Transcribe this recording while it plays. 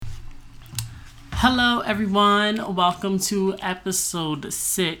Hello, everyone. Welcome to episode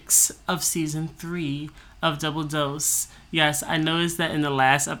 6 of season 3 of Double Dose. Yes, I noticed that in the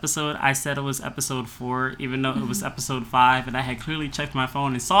last episode, I said it was episode 4, even though it was episode 5, and I had clearly checked my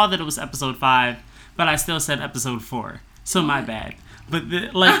phone and saw that it was episode 5, but I still said episode 4. So my bad. But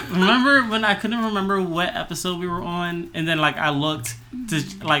remember when I couldn't remember what episode we were on, and then I looked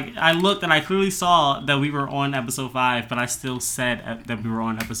and I clearly saw that we were on episode 5, but I still said that we were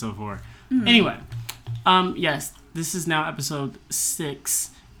on episode 4. Anyway, yes, this is now episode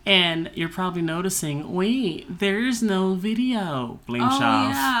 6, and you're probably noticing, wait, there's no video. Blame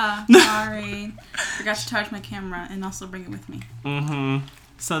Shav. Yeah, sorry. Forgot to charge my camera and also bring it with me.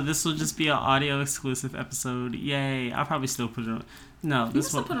 So this will just be an audio exclusive episode. Yay. I'll probably still put it on. No, you can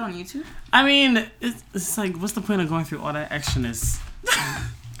still put it on YouTube. I mean, it's like, what's the point of going through all that extraness?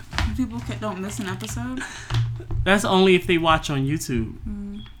 People don't miss an episode. That's only if they watch on YouTube.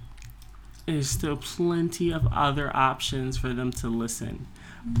 There's still plenty of other options for them to listen.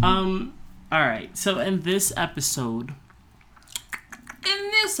 All right. So in this episode,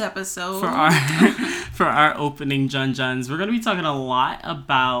 for our opening Jun-Juns, we're gonna be talking a lot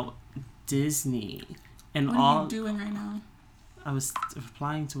about Disney and what all. What are you doing right now? I was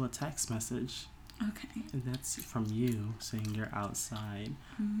replying to a text message. Okay. And that's from you saying you're outside.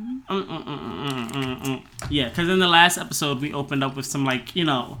 Yeah, because in the last episode we opened up with some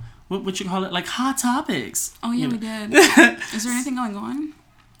what you call it, hot topics. Oh yeah, we did. Is there anything going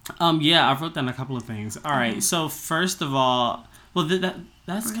on? Yeah, I wrote down a couple of things. All right, so first of all, well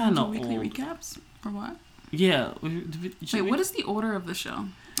that's kind of weekly recaps or what? Yeah. Wait, what is the order of the show?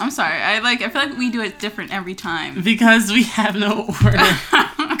 I'm sorry. I feel like we do it different every time. Because we have no order.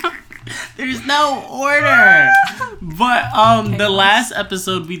 There's no order. But the last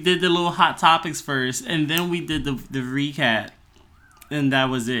episode we did the little hot topics first, and then we did the recap. And that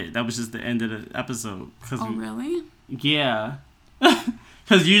was it. That was just the end of the episode. Really? Yeah.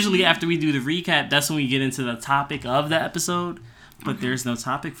 Because usually after we do the recap, that's when we get into the topic of the episode. But there's no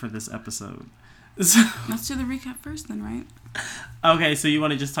topic for this episode. So, let's do the recap first then, right? Okay, so you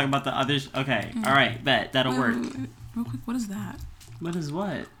want to just talk about the others? Okay, all right, bet. That'll work. Wait. Real quick, what is that? What is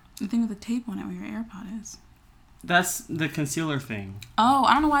what? The thing with the tape on it where your AirPod is. That's the concealer thing. Oh,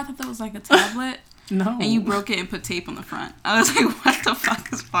 I don't know why I thought that was like a tablet. No. And you broke it and put tape on the front. I was like, what the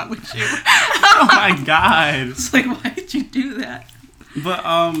fuck is wrong with you? Oh my god. It's like, why did you do that? But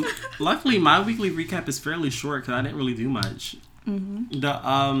luckily my weekly recap is fairly short because I didn't really do much. I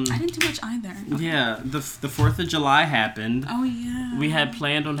didn't do much either. Okay. Yeah, the 4th of July happened. Oh yeah. We had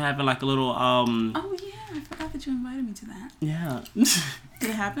planned on having a little Oh yeah, I forgot that you invited me to that. Yeah. Did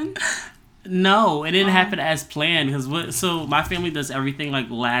it happen? No, it didn't happen as planned because so my family does everything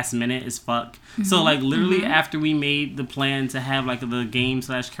last minute as fuck. So literally after we made the plan to have the game /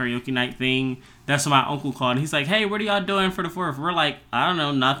 karaoke night thing, that's when my uncle called and he's like, "Hey, what are y'all doing for the 4th?" We're like, "I don't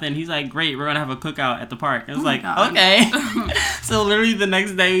know, nothing." He's like, "Great, we're gonna have a cookout at the park." And it's okay. So literally the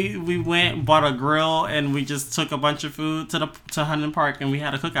next day we went, bought a grill, and we just took a bunch of food to Huntington Park and we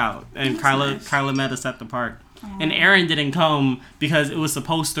had a cookout. And Kyla met us at the park. And Aaron didn't come because it was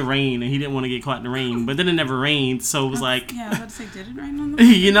supposed to rain and he didn't want to get caught in the rain. But then it never rained, so it was Yeah, I was about to say, did it rain on the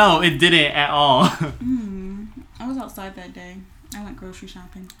it didn't at all. I was outside that day. I went grocery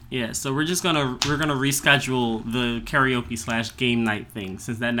shopping. Yeah, so we're gonna reschedule the karaoke / game night thing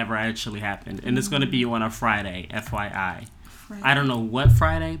since that never actually happened. And it's gonna be on a Friday, FYI. Friday. I don't know what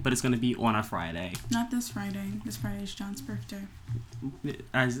Friday, but it's gonna be on a Friday. Not this Friday. This Friday is John's birthday.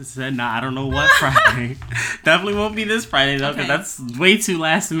 I said, I don't know what Friday. Definitely won't be this Friday, though, because that's way too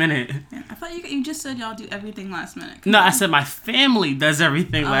last minute. Yeah, I thought you just said y'all do everything last minute. No, I said my family does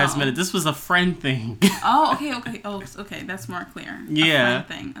everything last minute. This was a friend thing. Oh, okay. Oh, okay. That's more clear. Yeah. A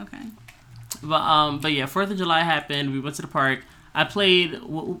friend thing. Okay. But yeah, 4th of July happened. We went to the park. I played.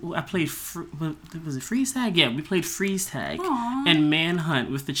 Was it freeze tag? Yeah, we played freeze tag and manhunt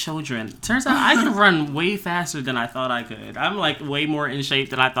with the children. Turns out I could run way faster than I thought I could. I'm way more in shape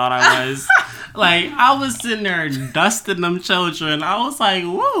than I thought I was. I was sitting there dusting them children. I was like,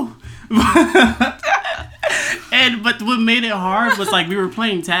 woo. But what made it hard was we were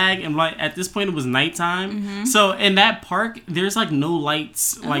playing tag and at this point it was nighttime. So in that park there's no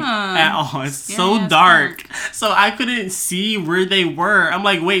lights at all. It's so dark. So I couldn't see where they were. I'm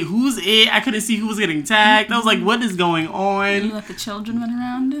like, wait, who's it? I couldn't see who was getting tagged. I was like, what is going on? You let the children run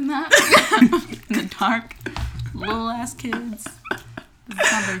around in that in the dark, little ass kids.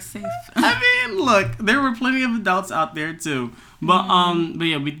 It's not very safe. I mean, look, there were plenty of adults out there too. But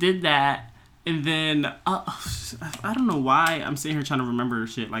yeah, we did that. And then, I don't know why I'm sitting here trying to remember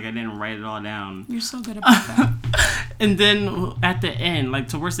shit I didn't write it all down. You're so good about that. And then at the end, like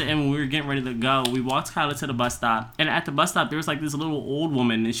towards the end when we were getting ready to go, we walked Kyla to the bus stop. And at the bus stop, there was like this little old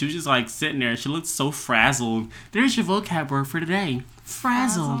woman. And she was just like sitting there. She looked so frazzled. There's your vocab word for today.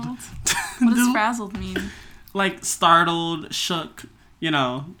 Frazzled. What does frazzled mean? Like startled, shook,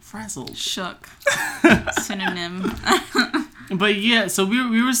 frazzled. Shook. Synonym. But yeah, so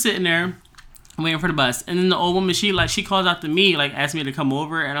we were sitting there waiting for the bus, and then the old woman, she called out to me, like asked me to come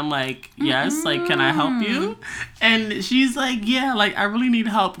over, and I'm like, yes, like, can I help you? And she's like, yeah, like I really need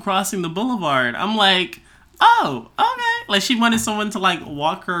help crossing the boulevard. I'm like, oh, okay. Like she wanted someone to like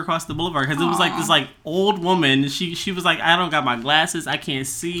walk her across the boulevard because it was like this like old woman. She was like, I don't got my glasses, I can't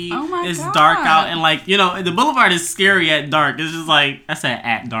see. Oh my it's God. dark out, and like the boulevard is scary at dark. It's just like I said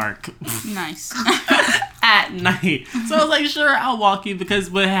at dark. Nice. At night. So I was like, sure, I'll walk you,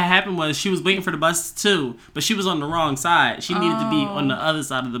 because what had happened was she was waiting for the bus too, but she was on the wrong side. She needed to be on the other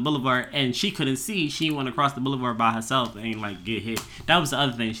side of the boulevard, and she couldn't see. She didn't want to cross the boulevard by herself and like get hit. That was the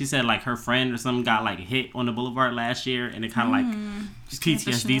other thing. She said like her friend or something got like hit on the boulevard last year, and it kind of like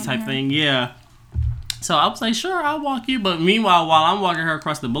PTSD type thing. Yeah. So I was like, sure, I'll walk you. But meanwhile, while I'm walking her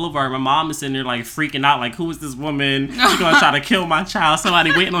across the boulevard, my mom is sitting there like freaking out, like, who is this woman? She's going to try to kill my child.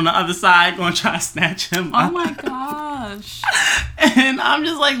 Somebody waiting on the other side going to try to snatch him. Oh my gosh. And I'm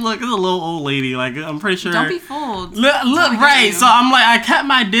just like, look, it's a little old lady. Like, I'm pretty sure. Don't be fooled. Look, right. So I'm like, I kept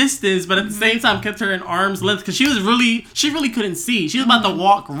my distance, but at the same time kept her in arm's length, because she really couldn't see. She was about to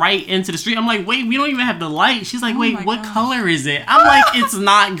walk right into the street. I'm like, wait, we don't even have the light. She's like, wait, what color is it? I'm like, it's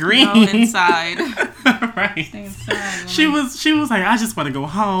not green. Go inside. Right. Stay inside, She was like, I just want to go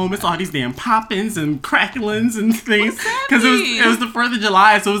home. It's all these damn poppins and cracklings and things. Because it was the 4th of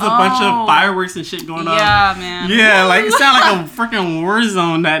July, so it was a bunch of fireworks and shit going on. Yeah, man. Yeah, like it sounded like a freaking war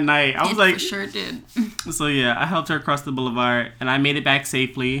zone that night. I was like, for sure did. So yeah, I helped her cross the boulevard, and I made it back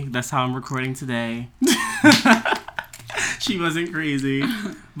safely. That's how I'm recording today. She wasn't crazy.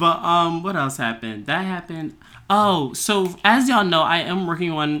 But what else happened? That happened. Oh, so as y'all know, I am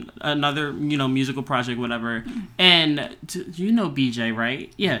working on another, musical project, whatever. And you know BJ,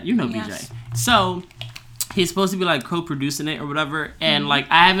 right? Yeah, you know Yes. BJ. So he's supposed to be like co-producing it or whatever. And like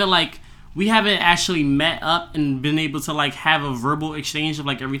we haven't actually met up and been able to like have a verbal exchange of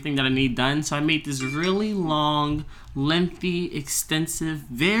like everything that I need done. So I made this really long, lengthy, extensive,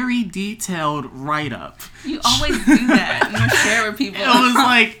 very detailed write-up. You always do that and you share with people.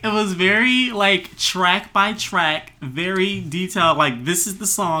 It was very like track by track, very detailed. Like, this is the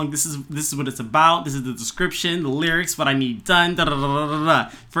song, this is what it's about, this is the description, the lyrics, what I need done, da da da da da,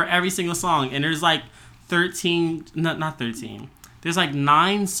 for every single song. And there's like 13, not 13. There's like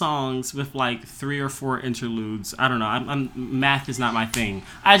 9 songs with like 3 or 4 interludes. I don't know. Math is not my thing.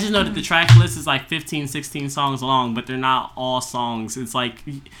 I just know that the track list is like 15, 16 songs long, but they're not all songs. It's like,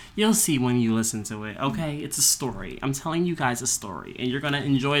 you'll see when you listen to it. Okay? It's a story. I'm telling you guys a story, and you're going to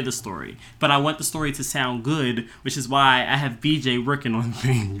enjoy the story. But I want the story to sound good, which is why I have BJ working on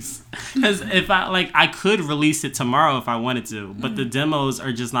things. Because if I could release it tomorrow if I wanted to, but the demos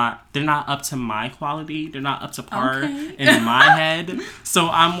are just they're not up to my quality. They're not up to par in my head. So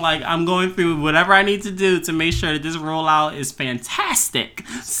I'm going through whatever I need to do to make sure that this rollout is fantastic.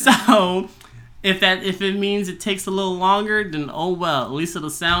 So if it means it takes a little longer, then oh well, at least it'll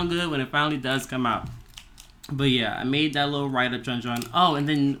sound good when it finally does come out. But yeah, I made that little write-up, John. Oh, and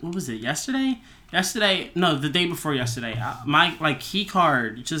then what was it, yesterday? No, the day before yesterday, my key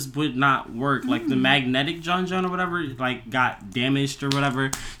card just would not work. Like the magnetic John or whatever, like got damaged or whatever.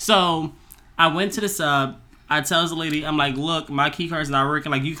 So I went to the sub. I tells the lady, I'm like, look, my key card's not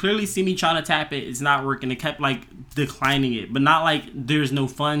working. Like, you clearly see me trying to tap it. It's not working. It kept, like, declining it. But not like there's no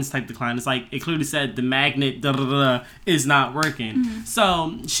funds type decline. It's like, it clearly said the magnet is not working. Mm-hmm.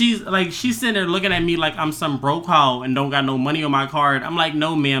 So she's sitting there looking at me like I'm some broke hoe and don't got no money on my card. I'm like,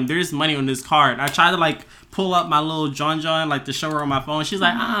 no, ma'am, there's money on this card. I tried to, like, pull up my little John, like, to show her on my phone. She's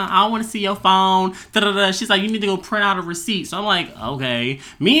like, I don't want to see your phone. She's like, you need to go print out a receipt. So I'm like, okay.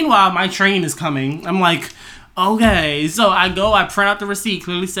 Meanwhile, my train is coming. I'm like, okay, so I print out the receipt.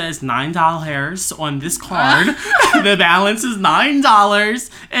 Clearly says $9 on this card. The balance is $9.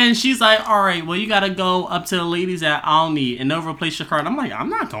 And she's like, all right, well, you got to go up to the ladies at Alni and they'll replace your card. I'm like, I'm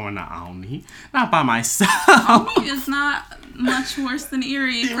not going to Alni. Not by myself. Alni is not much worse than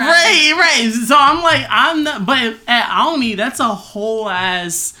Erie. Right. So I'm like, I'm not, but at Alni, that's a whole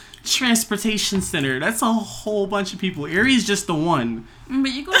ass transportation center. That's a whole bunch of people. Erie's just the one.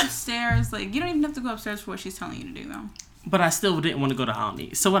 But you go upstairs, like, you don't even have to go upstairs for what she's telling you to do, though. But I still didn't want to go to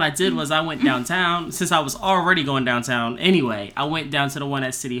Omni. So what I did was I went downtown. Since I was already going downtown anyway, I went down to the one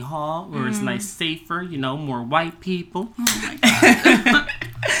at City Hall where it's nice, safer, more white people. Oh, my God.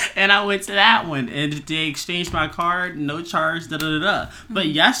 And I went to that one, and they exchanged my card, no charge, da-da-da-da. But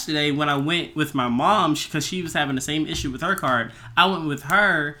yesterday, when I went with my mom, because she was having the same issue with her card, I went with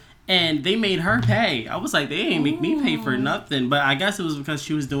her, and they made her pay. I was like, they ain't make me pay for nothing. But I guess it was because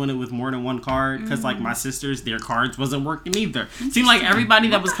she was doing it with more than one card. Because, like, my sisters, their cards wasn't working either. Seemed like everybody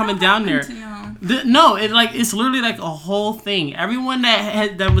that was coming down there... No, it's literally like a whole thing. Everyone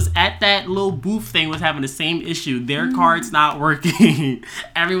that was at that little booth thing was having the same issue. Their card's not working.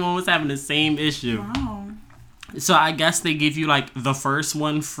 Everyone was having the same issue. Wow. So I guess they give you like the first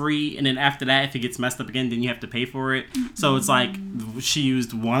one free, and then after that, if it gets messed up again, then you have to pay for it. So it's like she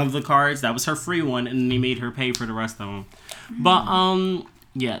used one of the cards, that was her free one, and then they made her pay for the rest of them. But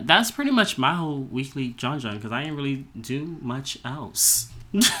yeah, that's pretty much my whole weekly John because I didn't really do much else.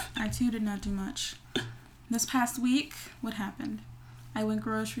 I too did not do much. This past week, what happened? I went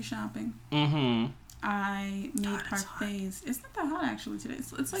grocery shopping. I made parfaits. It's not that hot actually today.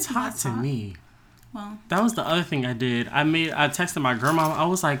 It's like hot to me. Well, that was the other thing I did. I texted my grandma. I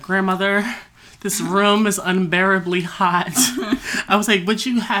was like, grandmother, this room is unbearably hot. I was like, would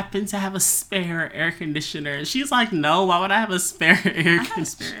you happen to have a spare air conditioner? And she's like, no, why would I have a spare air conditioner? I have a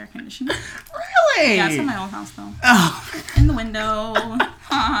spare air conditioner. Really? Yeah, it's in my old house though. Oh. In the window.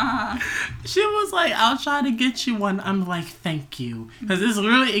 She was like, I'll try to get you one. I'm like, thank you. Because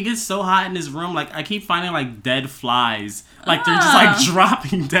it gets so hot in this room. Like, I keep finding like dead flies. Like, they're just like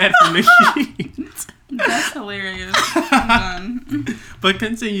dropping dead from the heat. That's hilarious. I'm done. But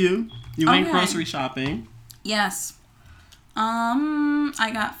continue. You went grocery shopping. Yes.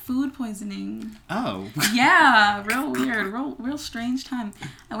 I got food poisoning. Oh. Yeah, real weird, real strange time.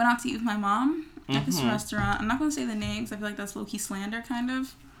 I went out to eat with my mom at this restaurant. I'm not gonna say the name because I feel like that's low-key slander, kind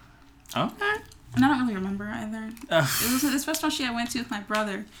of. Okay. And I don't really remember either. It was at this restaurant I went to with my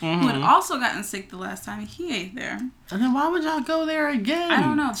brother, who had also gotten sick the last time he ate there. And then why would y'all go there again? I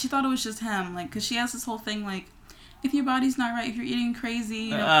don't know. She thought it was just him, like, because she has this whole thing, like, if your body's not right, if you're eating crazy,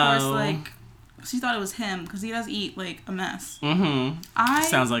 you know, of course, like, she thought it was him because he does eat like a mess.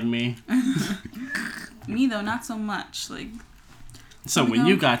 Sounds like me. Me though, not so much. Like. So when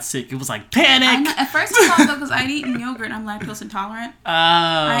you got sick, it was like panic. At first, I thought though, because I'd eaten yogurt and I'm lactose intolerant. Oh.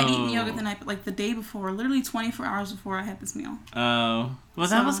 I'd eaten yogurt the day before, literally 24 hours before I had this meal. Oh. Well,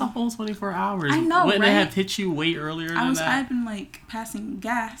 that was a whole 24 hours. I know, Wouldn't right? it have hit you way earlier than that? I'd been like passing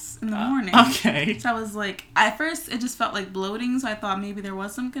gas in the morning. Okay. So I was like, at first it just felt like bloating, so I thought maybe there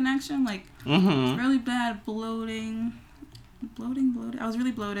was some connection. Like, really bad bloating. I was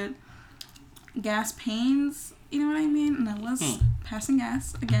really bloated. Gas pains. You know what I mean? And I was passing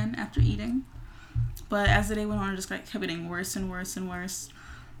gas again after eating. But as the day went on, it just kept getting worse and worse and worse.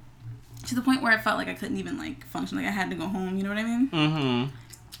 To the point where I felt like I couldn't even like function. Like I had to go home. You know what I mean?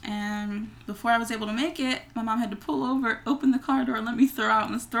 And before I was able to make it, my mom had to pull over, open the car door, and let me throw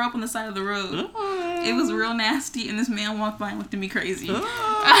up on the side of the road. It was real nasty, and this man walked by and looked at me crazy.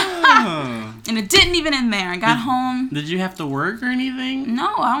 And it didn't even end there. I got home. Did you have to work or anything?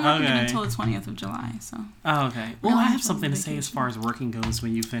 No, I don't work again until the 20th of July. So. Oh, okay. Well, I have something to say as far as working goes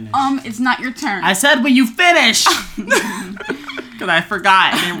when you finish. It's not your turn. I said when you finish. Because I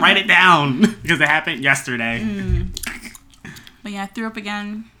forgot. I didn't write it down because it happened yesterday. But yeah, I threw up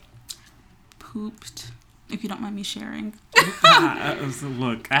again. Pooped. If you don't mind me sharing.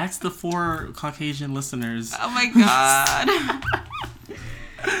 Look, ask the 4 Caucasian listeners. Oh my god.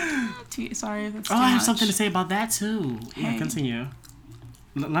 Sorry, that's too much. I have something to say about that too. Hey. Yeah, continue.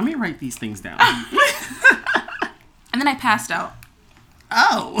 Let me write these things down. And then I passed out.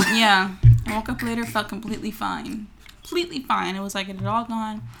 Oh. Yeah. I woke up later, felt completely fine. Completely fine. It was like it had all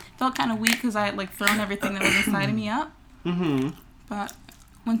gone. Felt kind of weak because I had like thrown everything that was inside of me up. But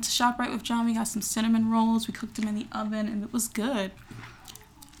went to ShopRite with John. We got some cinnamon rolls. We cooked them in the oven, and it was good.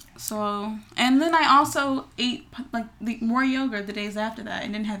 So, and then I also ate like more yogurt the days after that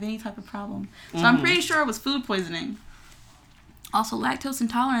and didn't have any type of problem. So I'm pretty sure it was food poisoning. Also, lactose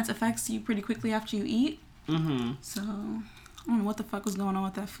intolerance affects you pretty quickly after you eat. So, I don't know what the fuck was going on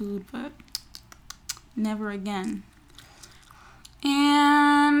with that food, but never again.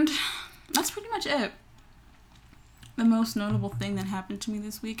 And that's pretty much it. The most notable thing that happened to me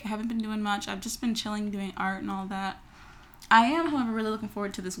this week. I haven't been doing much. I've just been chilling, doing art and all that. I am, however, really looking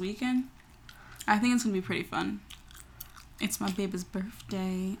forward to this weekend. I think it's going to be pretty fun. It's my baby's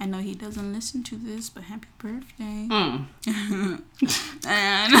birthday. I know he doesn't listen to this, but happy birthday. And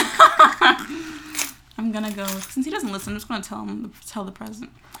I'm going to go, since he doesn't listen, I'm just going to tell the present.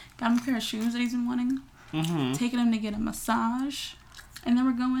 Got him a pair of shoes that he's been wanting. Taking him to get a massage. And then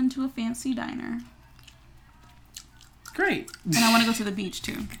we're going to a fancy diner. Great. And I want to go to the beach,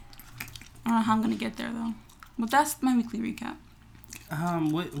 too. I don't know how I'm going to get there, though. But that's my weekly recap.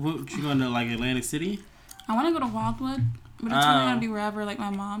 what you going to, like, Atlantic City? I want to go to Wildwood, but it's really gonna be wherever like my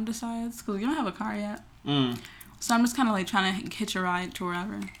mom decides, because we don't have a car yet. So I'm just kind of like trying to hitch a ride to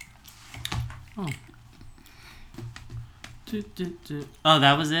wherever. Oh. Oh,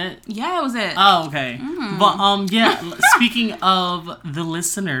 that was it? Yeah, that was it. Oh, okay. But yeah, speaking of the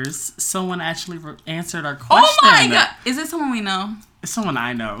listeners, someone actually answered our question. Oh my god! Is it someone we know? It's someone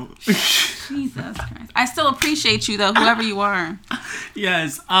I know. Jesus Christ! I still appreciate you though, whoever you are.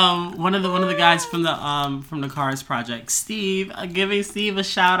 Yes. One of the guys from the Cars Project, Steve. Giving Steve a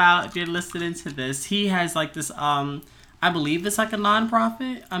shout out if you're listening to this. He has like this I believe it's like a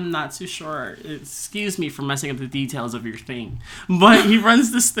nonprofit. I'm not too sure. Excuse me for messing up the details of your thing. But he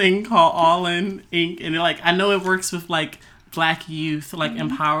runs this thing called All In Inc. And like, I know it works with like Black youth, like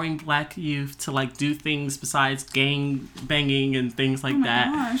empowering Black youth to like do things besides gang banging and things like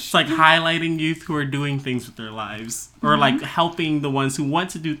that. Gosh. It's like highlighting youth who are doing things with their lives, or like helping the ones who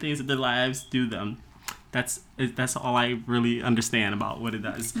want to do things with their lives do them. That's all I really understand about what it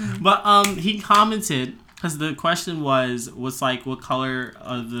does. But he commented, because the question was like, what color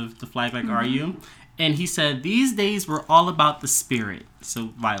of the flag like are you? And he said, these days we're all about the spirit. So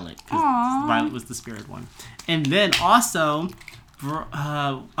violet, because violet was the spirit one. And then also,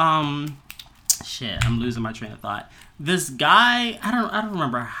 shit, I'm losing my train of thought. This guy, I don't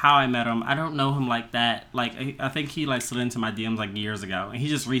remember how I met him. I don't know him like that. Like, I think he like slid into my DMs like years ago, and he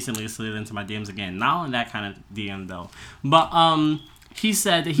just recently slid into my DMs again. Not on that kind of DM though, but he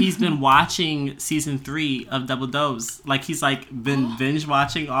said that he's been watching season 3 of Double Dose. Like, he's like been binge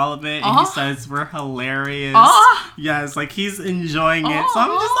watching all of it, and he says we're hilarious. Yes, like he's enjoying it. So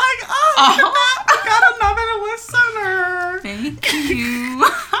I'm just like, look at that. We got another listener. Thank you.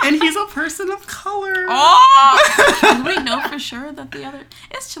 And he's a person of color. Do we know for sure that the other...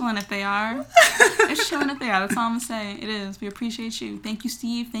 It's chilling if they are. It's chilling if they are. That's all I'm going to say. It is. We appreciate you. Thank you,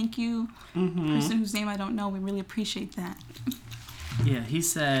 Steve. Thank you, person whose name I don't know. We really appreciate that. Yeah, he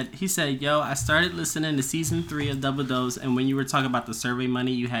said, yo, I started listening to season 3 of Double Dose, and when you were talking about the survey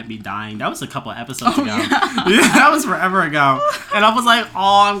money, you had me dying. That was a couple of episodes ago. Yeah, that was forever ago. And I was like,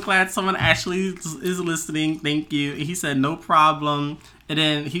 I'm glad someone actually is listening. Thank you. And he said, no problem. And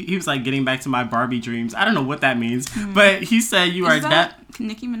then he was like getting back to my Barbie dreams. I don't know what that means, but he said, you are deaf.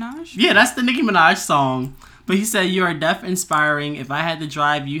 Nicki Minaj? Yeah, that's the Nicki Minaj song. But he said, you are deaf inspiring. If I had the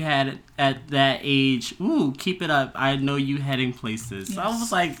drive you had at that age, keep it up. I know you heading places. Yes. So I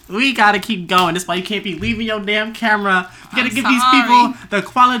was like, we gotta keep going. That's why you can't be leaving your damn camera. You gotta give these people the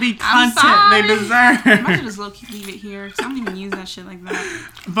quality content they deserve. I might just low-key leave it here, because I don't even use that shit like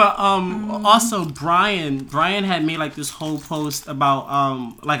that. But also Brian had made like this whole post about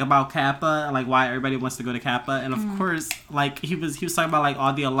about Kappa, like why everybody wants to go to Kappa, and of course like he was talking about like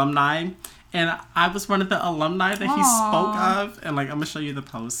all the alumni. And I was one of the alumni that he spoke of. And, like, I'm going to show you the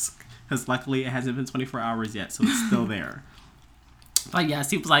post. Because, luckily, it hasn't been 24 hours yet. So, it's still there. But, yes,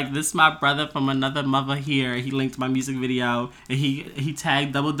 he was like, this is my brother from another mother here. He linked my music video. And he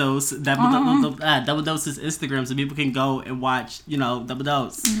tagged Double Dose. Double Dose's Instagram. So, people can go and watch, Double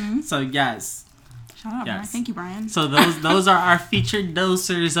Dose. So, yes. Shout out, Brian. Thank you, Brian. So, those are our featured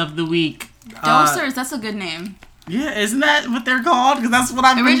dosers of the week. Dosers, that's a good name. Yeah, isn't that what they're called? Because that's what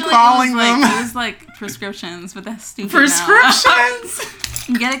I've been calling them. It was like prescriptions, but that's stupid. Prescriptions?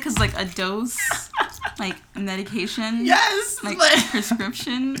 You get it because like a dose, like medication. Yes. Like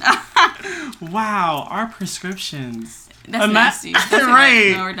prescription. Wow, our prescriptions. That's nasty. That's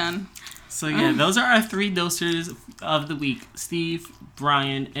right. No, we're done. So yeah, those are our 3 dosers of the week. Steve,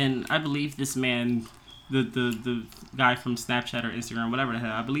 Brian, and I believe this man, the guy from Snapchat or Instagram, whatever the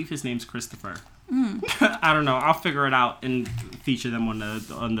hell. I believe his name's Christopher. I don't know. I'll figure it out and feature them on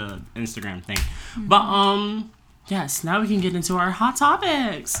the Instagram thing. But yes, now we can get into our hot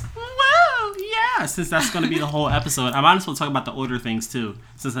topics. Woo! Yeah, since that's going to be the whole episode, I might as well talk about the older things too,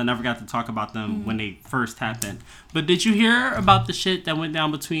 since I never got to talk about them when they first happened. But did you hear about the shit that went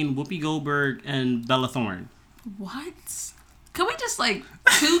down between Whoopi Goldberg and Bella Thorne? What? Could we just,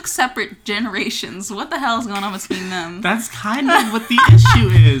 2 separate generations? What the hell is going on between them? That's kind of what the issue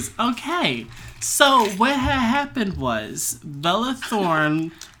is. Okay. So, what had happened was, Bella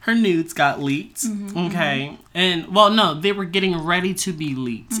Thorne, her nudes got leaked. Okay. And, well, no, they were getting ready to be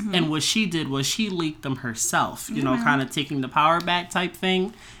leaked. And what she did was she leaked them herself. You know, kind of taking the power back type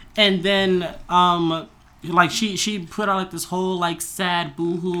thing. And then, she put out this whole sad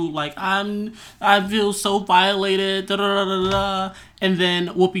boohoo, I feel so violated, da da da da da. And then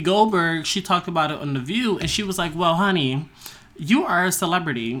Whoopi Goldberg, she talked about it on The View, and she was like, well, honey, you are a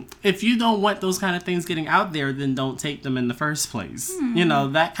celebrity. If you don't want those kind of things getting out there, then don't take them in the first place. You know,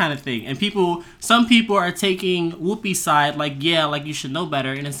 that kind of thing. And some people are taking Whoopi's side, like, yeah, like you should know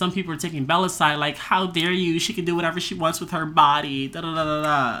better. And then some people are taking Bella's side, like, how dare you? She can do whatever she wants with her body. Da da da da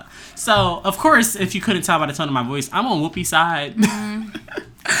da. So, of course, if you couldn't tell by the tone of my voice, I'm on Whoopi's side. And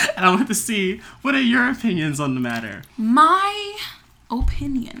I want to see, what are your opinions on the matter? My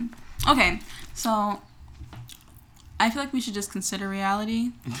opinion. Okay, so I feel like we should just consider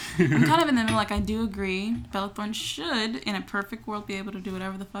reality. I'm kind of in the middle. Like, I do agree. Bella Thorne should, in a perfect world, be able to do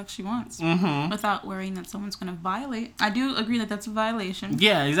whatever the fuck she wants without worrying that someone's going to violate. I do agree that that's a violation.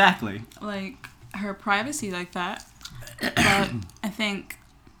 Yeah, exactly. Like, her privacy like that. But I think,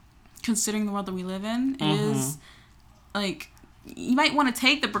 considering the world that we live in, it is, like, you might want to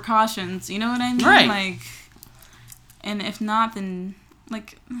take the precautions. You know what I mean? Right. Like, and if not, then,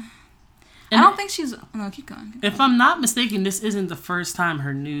 like... And I don't think she's... No, keep going. If I'm not mistaken, this isn't the first time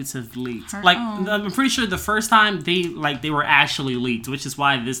her nudes have leaked. Oh. I'm pretty sure the first time they were actually leaked, which is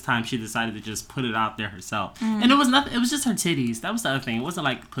why this time she decided to just put it out there herself. And it was nothing. It was just her titties. That was the other thing. It wasn't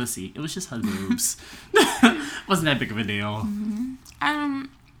like pussy. It was just her boobs. Wasn't that big of a deal.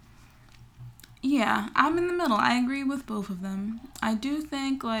 Yeah, I'm in the middle. I agree with both of them. I do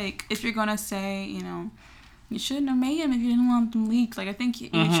think, like, if you're gonna say, you know, you shouldn't have made them if you didn't want them leaked. Like, I think you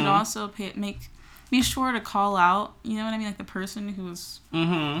should also be sure to call out, you know what I mean? Like, the person who's,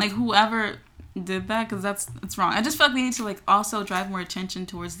 like, whoever did that, because it's wrong. I just feel like we need to, like, also drive more attention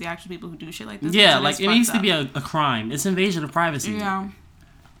towards the actual people who do shit like this. Yeah, like, it needs to be a crime. It's invasion of privacy. Yeah.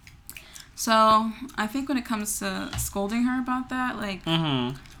 So, I think when it comes to scolding her about that, like,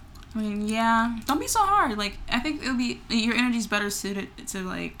 I mean, yeah, don't be so hard. Like, I think your energy's better suited to,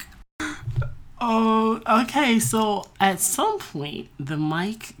 like... Oh, okay. So at some point, the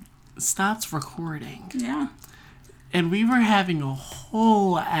mic stopped recording. Yeah. And we were having a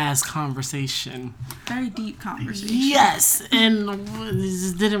whole ass conversation. Very deep conversation. Yes. And we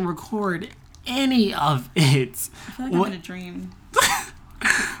just didn't record any of it. I feel like I'm in a dream.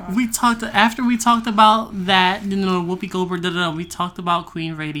 We talked about that, you know, Whoopi Goldberg, we talked about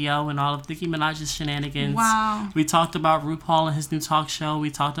Queen Radio and all of Nicki Minaj's shenanigans. Wow. We talked about RuPaul and his new talk show. We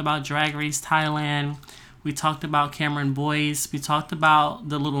talked about Drag Race Thailand. We talked about Cameron Boyce. We talked about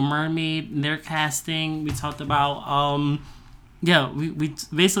The Little Mermaid and their casting. We talked about we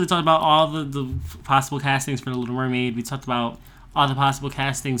basically talked about all the possible castings for The Little Mermaid. We talked about all the possible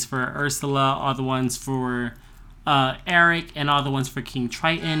castings for Ursula, all the ones for Eric, and all the ones for King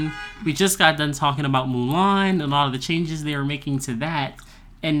Triton. We just got done talking about Mulan and all of the changes they were making to that.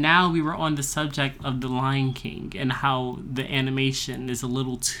 And now we were on the subject of The Lion King and how the animation is a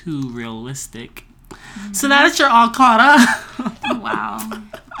little too realistic. So now that you're all caught up.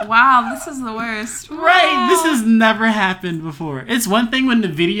 Wow, this is the worst. Right, this has never happened before. It's one thing when the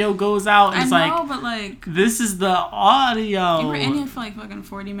video goes out and it's but like... This is the audio. You were in here for like fucking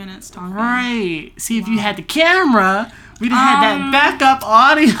 40 minutes talking. Right. See, if you had the camera, we'd have had that backup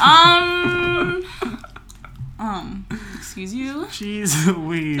audio. Excuse you? Jeez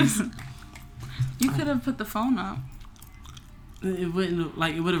Louise. You could have put the phone up. It wouldn't,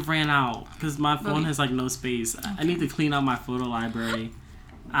 like, it would have ran out because my phone has like no space. Okay. I need to clean out my photo library.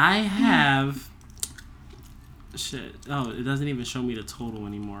 I have shit. Oh, it doesn't even show me the total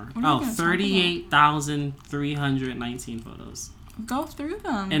anymore. 38,319 photos. Go through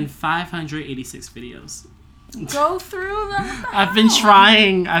them. And 586 videos. Go through them. I've been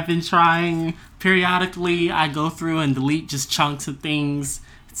trying. Periodically, I go through and delete just chunks of things.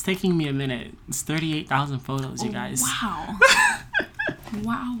 It's taking me a minute. It's 38,000 photos, you guys. Wow.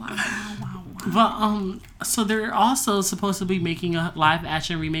 Wow. But so they're also supposed to be making a live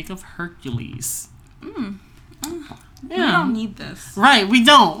action remake of Hercules. Yeah. We don't need this. Right, we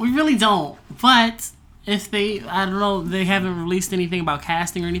don't. We really don't. But if they haven't released anything about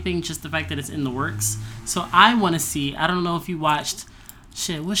casting or anything, just the fact that it's in the works. So I want to see. I don't know if you watched.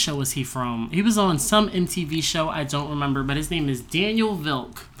 Shit, what show was he from? He was on some MTV show, I don't remember, but his name is Daniel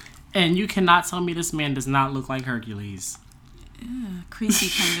Vilk. And you cannot tell me this man does not look like Hercules. Yeah, creepy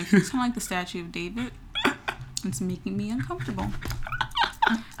kind of. He's kind of like the statue of David. It's making me uncomfortable.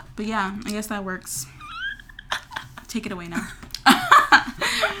 But yeah, I guess that works. Take it away now.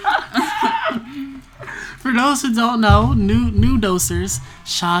 For those who don't know, new dosers,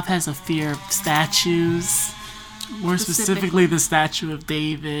 Shav has a fear of statues. More specifically, the statue of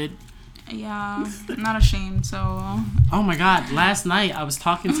David. Yeah, I'm not ashamed, so... Oh my god, last night I was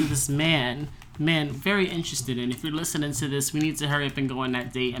talking to this man, very interested in. If you're listening to this, we need to hurry up and go on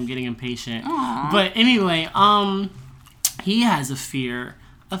that date. I'm getting impatient. Aww. But anyway, he has a fear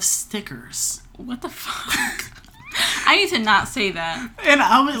of stickers. What the fuck? I I need to not say that. And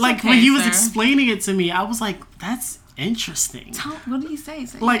I was like, okay, when he was sir. explaining it to me, I was like, that's interesting. What did he say?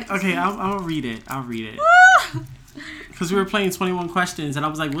 Like, okay, I'll read it. Because we were playing 21 questions, and I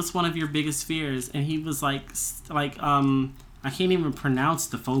was like, what's one of your biggest fears? And he was like, I can't even pronounce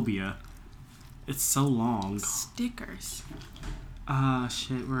the phobia. It's so long. Stickers.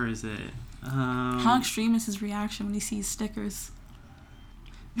 Shit, where is it? How extreme is his reaction when he sees stickers?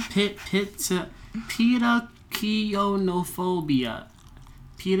 Pedokionophobia.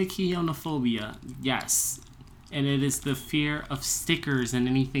 Pedokionophobia. Yes. And it is the fear of stickers and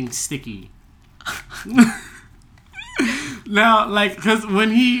anything sticky. Now, like, because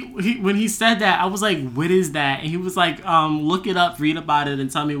when he said that, I was like, what is that? And he was like, look it up, read about it, and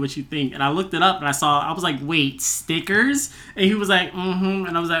tell me what you think. And I looked it up, and I was like, wait, stickers? And he was like, mm-hmm.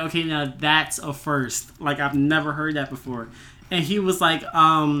 And I was like, okay, now that's a first. Like, I've never heard that before. And he was like,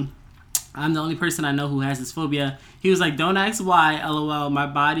 I'm the only person I know who has this phobia. He was like, don't ask why, LOL. My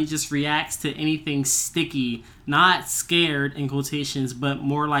body just reacts to anything sticky. Not scared, in quotations, but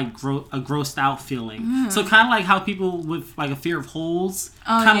more like a grossed out feeling. So kind of like how people with like a fear of holes,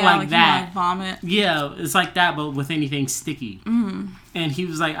 kind of like that. Like vomit. Yeah, it's like that, but with anything sticky. And he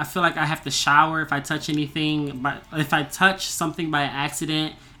was like, I feel like I have to shower if I touch anything. But if I touch something by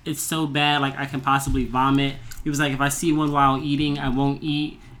accident, it's so bad, like I can possibly vomit. He was like, if I see one while eating, I won't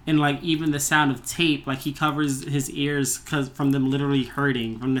eat. And like even the sound of tape, like he covers his ears from them literally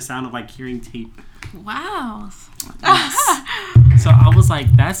hurting from the sound of like hearing tape. Wow. Yes. So I was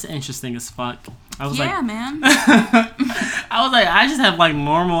like, that's interesting as fuck. I was man. I was like, I just have like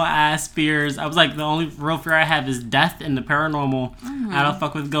normal ass fears. I was like, the only real fear I have is death and the paranormal. I don't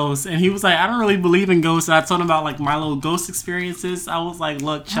fuck with ghosts. And he was like, I don't really believe in ghosts. And I told him about like my little ghost experiences. I was like,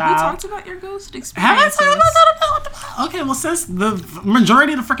 look, child. Have you talked about your ghost experiences? Have I talked about that? Okay, well, since the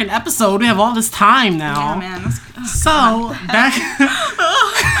majority of the freaking episode, we have all this time now. Yeah, man. So,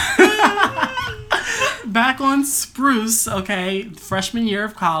 back on Spruce, okay, freshman year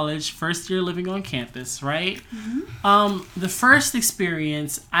of college, first year living on campus, right? The first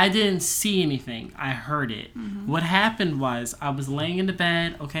experience, I didn't see anything. I heard it. What happened was, I was laying in the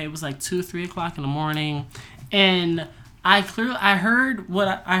bed, okay, it was like 2, 3 o'clock in the morning, and I heard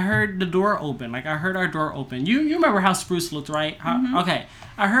the door open. Like, I heard our door open. You remember how Spruce looked, right? Okay.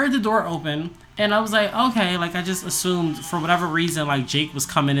 I heard the door open, and I was like, okay, like, I just assumed, for whatever reason, like, Jake was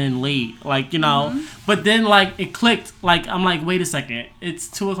coming in late, like, you know, but then, like, it clicked, like, I'm like, wait a second, it's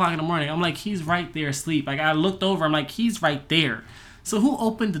 2 o'clock in the morning, I'm like, he's right there asleep, like, I looked over, I'm like, he's right there, so who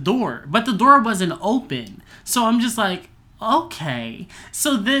opened the door? But the door wasn't open, so I'm just like, okay.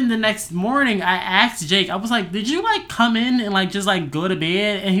 So then the next morning, I asked Jake, I was like, did you, like, come in and, like, just, like, go to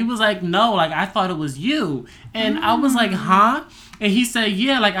bed? And he was like, no, like, I thought it was you. And I was like, huh? And he said,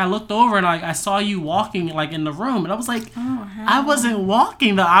 yeah, like, I looked over and, like, I saw you walking, like, in the room. And I was like, I wasn't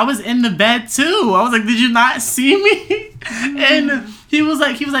walking, though. I was in the bed, too. I was like, did you not see me? And he was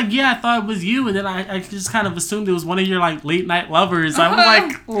like, yeah, I thought it was you. And then I just kind of assumed it was one of your, like, late night lovers. I was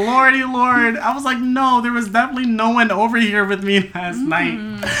like, Lordy Lord. I was like, no, there was definitely no one over here with me last night.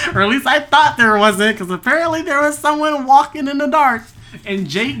 Or at least I thought there wasn't, because apparently there was someone walking in the dark. And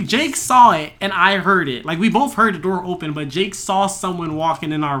Jake saw it, and I heard it. Like, we both heard the door open, but Jake saw someone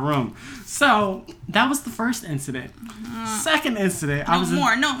walking in our room. So, that was the first incident. Second incident, no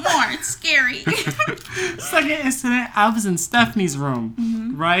more, it's scary. Second incident, I was in Stephanie's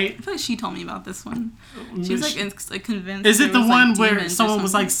room, right? I feel like she told me about this one. She was like convinced. Is it the one where someone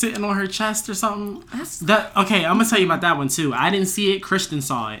was like sitting on her chest or something? Okay, I'm gonna tell you about that one too. I didn't see it, Christian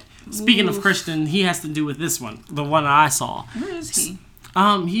saw it. Speaking of Christian, he has to do with this one, the one I saw. Where is he?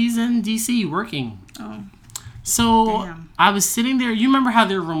 He's in DC working. Oh. So, damn. I was sitting there. You remember how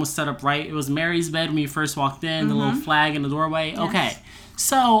their room was set up, right? It was Mary's bed when you first walked in, the little flag in the doorway. Yes. Okay.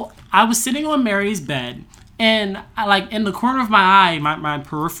 So, I was sitting on Mary's bed, and I, like, in the corner of my eye, my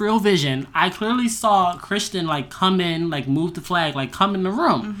peripheral vision, I clearly saw Christian, like, come in, like, move the flag, like, come in the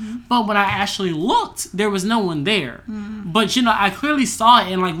room. But when I actually looked, there was no one there. But, you know, I clearly saw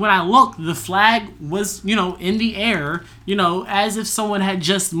it, and, like, when I looked, the flag was, you know, in the air, you know, as if someone had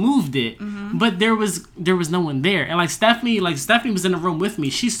just moved it. But there was no one there. And, like, Stephanie was in the room with me.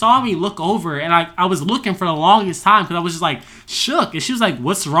 She saw me look over, and I was looking for the longest time, because I was just, like, shook. And she was like,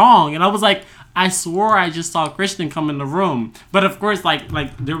 what's wrong? And I was like, I swore I just saw Christian come in the the but of course, like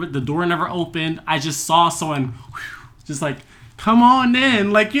the door never opened. I just saw someone, just like, come on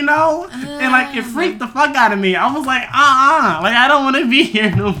in, like, you know, and like it freaked the fuck out of me. I was like, like, I don't want to be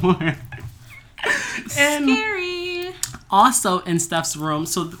here no more. And scary. Also in Steph's room,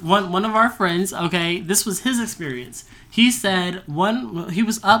 so one of our friends, okay, this was his experience. He said he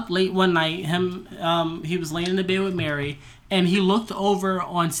was up late one night. He was laying in the bed with Mary, and he looked over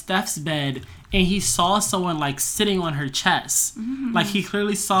on Steph's bed, and he saw someone like sitting on her chest. Mm-hmm. Like he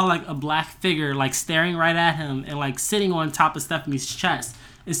clearly saw like a black figure like staring right at him and like sitting on top of Stephanie's chest.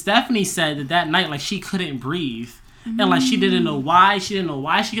 And Stephanie said that night like she couldn't breathe. And like she didn't know why. She didn't know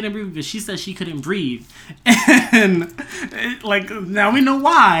why she couldn't breathe, because she said she couldn't breathe. And like now we know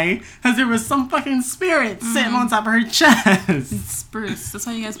why, because there was some fucking spirit sitting on top of her chest. It's Spruce. That's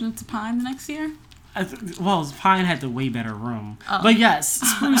why you guys moved to Pine the next year? Well, Pine had the way better room. Oh. But yes,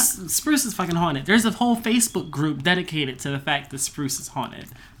 Spruce is fucking haunted. There's a whole Facebook group dedicated to the fact that Spruce is haunted.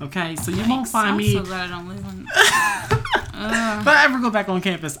 Okay, so you won't find me. I'm so glad I don't live on. If I ever go back on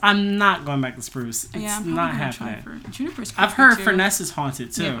campus, I'm not going back to Spruce. It's not happening. I've heard Furness is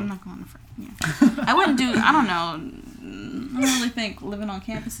haunted too. Yeah, I'm not going to Furness. Yeah. I wouldn't do. I don't know. I don't really think living on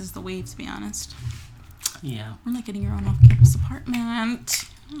campus is the wave, to be honest. Yeah. We're like getting your own off-campus apartment.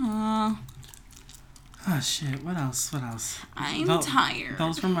 Oh shit! What else? I'm tired.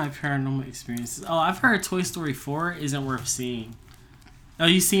 Those were my paranormal experiences. Oh, I've heard Toy Story 4 isn't worth seeing. Oh,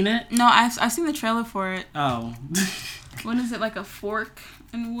 you seen it? No, I've seen the trailer for it. Oh. What is it, like a Fork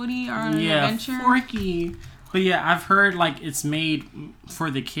and Woody are on an adventure? Yeah, Forky. But yeah, I've heard like it's made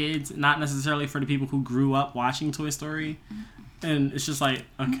for the kids, not necessarily for the people who grew up watching Toy Story. And it's just like,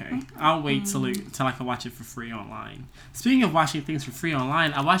 okay, I'll wait till I can watch it for free online. Speaking of watching things for free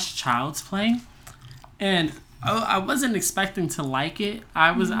online, I watched Child's Play, and I wasn't expecting to like it.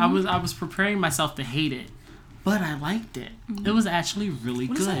 I was preparing myself to hate it, but I liked it. Mm-hmm. It was actually really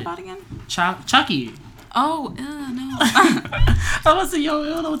good. What is that about again? Chucky. Oh, no. I was like, yo, you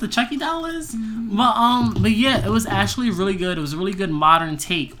don't know what the Chucky doll is? Mm-hmm. But yeah, it was actually really good. It was a really good modern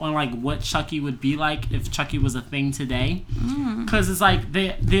take on like what Chucky would be like if Chucky was a thing today. Because it's like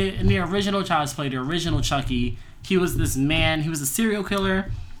in the original Child's Play, the original Chucky, he was this man, he was a serial killer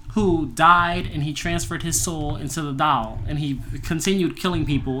who died, and he transferred his soul into the doll, and he continued killing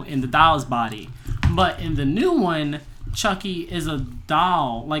people in the doll's body. But in the new one, Chucky is a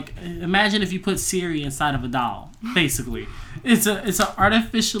doll. Like, imagine if you put Siri inside of a doll. Basically, it's an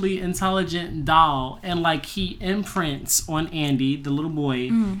artificially intelligent doll, and like he imprints on Andy, the little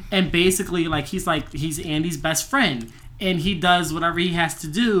boy, and basically like he's Andy's best friend, and he does whatever he has to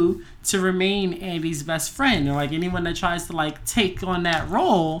do to remain Andy's best friend. And like anyone that tries to like take on that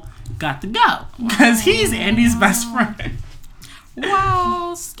role got to go, because he's Andy's best friend.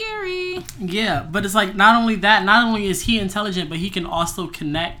 Wow, scary. Yeah, but it's like not only is he intelligent, but he can also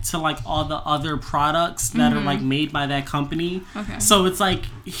connect to like all the other products that are like made by that company. Okay. So it's like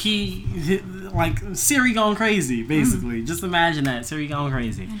he like Siri going crazy, basically. Just imagine that, Siri going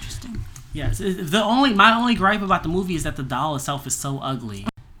crazy. Interesting. Yes. My only gripe about the movie is that the doll itself is so ugly.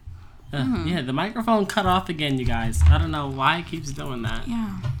 Yeah, the microphone cut off again, you guys. I don't know why it keeps doing that.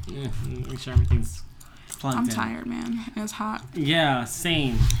 Yeah. Make sure everything's plugged in. I'm tired, man. It was hot. Yeah,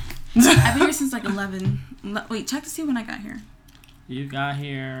 same. I've been here since like 11. Wait, check to see when I got here. You got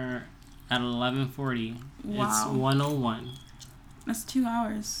here at 11:40. Wow. It's 1:01. That's 2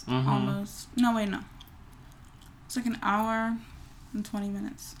 hours almost. No, wait, no. It's like an hour and 20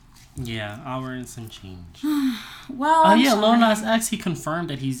 minutes. Yeah, hour and some change. Well, oh yeah, Lil Nas X, he confirmed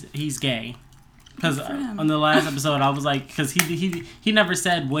that he's gay. Because on the last episode, I was like, because he never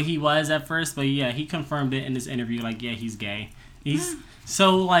said what he was at first, but yeah, he confirmed it in this interview. Like, yeah, he's gay. He's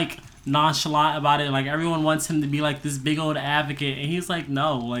so like nonchalant about it. Like everyone wants him to be like this big old advocate, and he's like,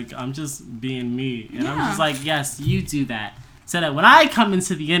 no, like I'm just being me, and I'm just like, yes, you do that, so that when I come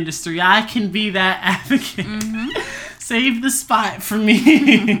into the industry, I can be that advocate. Save the spot for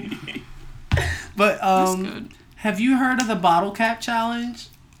me. But have you heard of the bottle cap challenge?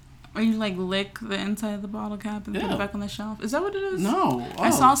 Or you like lick the inside of the bottle cap and put it back on the shelf? Is that what it is? No. I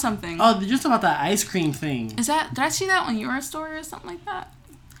saw something. Oh, just about that ice cream thing. Did I see that on your story or something like that?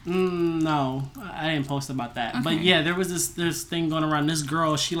 No, I didn't post about that. Okay. But yeah, there was this thing going around. This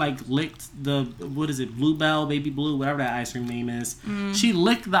girl, she like licked the, what is it, Bluebell, Baby Blue, whatever that ice cream name is. She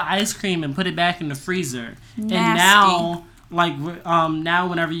licked the ice cream and put it back in the freezer. Nasty. And now, like, now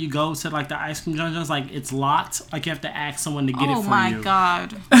whenever you go to like the ice cream joint, like it's locked. Like you have to ask someone to get it for you. Oh my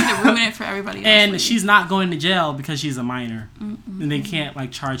god! You need to ruin it for everybody else. And she's not going to jail because she's a minor, and they can't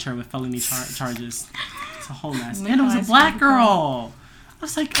like charge her with felony charges. It's a whole mess. And it was a black girl. I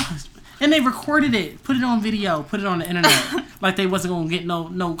was like, oh. And they recorded it, put it on video, put it on the internet, like they wasn't gonna get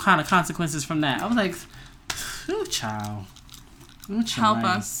no kind of consequences from that. I was like, ooh, child. Help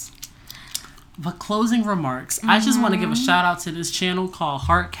us. But closing remarks, I just want to give a shout out to this channel called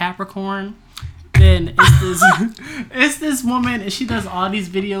Heart Capricorn. then it's this woman, and she does all these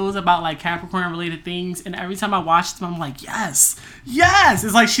videos about like Capricorn related things, and every time I watch them, I'm like, yes.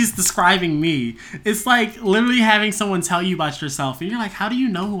 It's like she's describing me. It's like literally having someone tell you about yourself, and you're like, how do you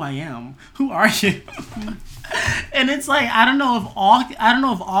know who I am? Who are you? And it's like, I don't know if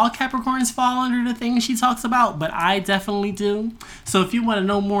all Capricorns fall under the things she talks about, but I definitely do. So if you want to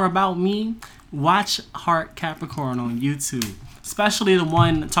know more about me, watch Heart Capricorn on YouTube. Especially the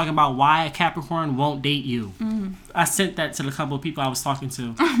one talking about why a Capricorn won't date you. I sent that to the couple of people I was talking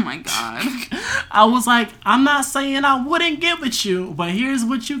to. Oh my God. I was like, I'm not saying I wouldn't get with you, but here's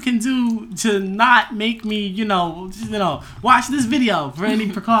what you can do to not make me, watch this video for any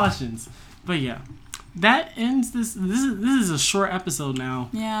precautions. But yeah, that ends this. This is a short episode now.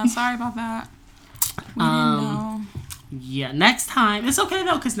 Yeah, sorry about that. We didn't know. Yeah, next time, it's okay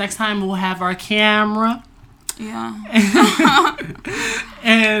though, because next time we'll have our camera. Yeah.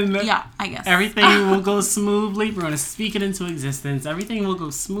 And yeah, I guess everything will go smoothly. We're gonna speak it into existence. Everything will go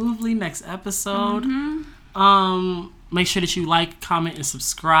smoothly next episode. Make sure that you like, comment, and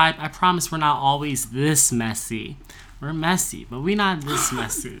subscribe. I promise we're not always this messy. We're messy, but we're not this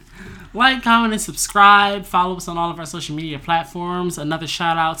messy. Like, comment, and subscribe. Follow us on all of our social media platforms. Another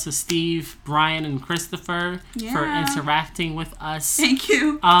shout out to Steve, Brian, and Christopher for interacting with us. Thank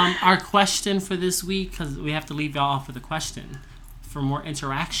you. Our question for this week, because we have to leave y'all off with a question for more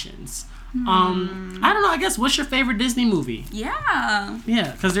interactions. I don't know. I guess, what's your favorite Disney movie? Yeah.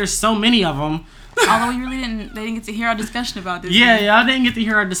 Yeah, because there's so many of them. Although they didn't get to hear our discussion about Disney. Yeah, y'all didn't get to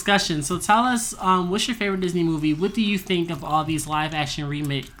hear our discussion. So tell us, what's your favorite Disney movie? What do you think of all these live action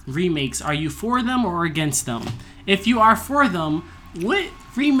remakes? Are you for them or against them? If you are for them, what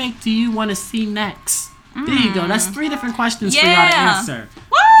remake do you want to see next? There you go. That's 3 different questions for y'all to answer.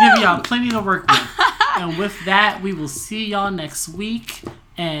 Woo! Give y'all plenty to work with. And with that, we will see y'all next week.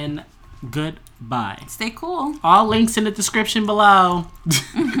 And goodbye. Stay cool. All links in the description below.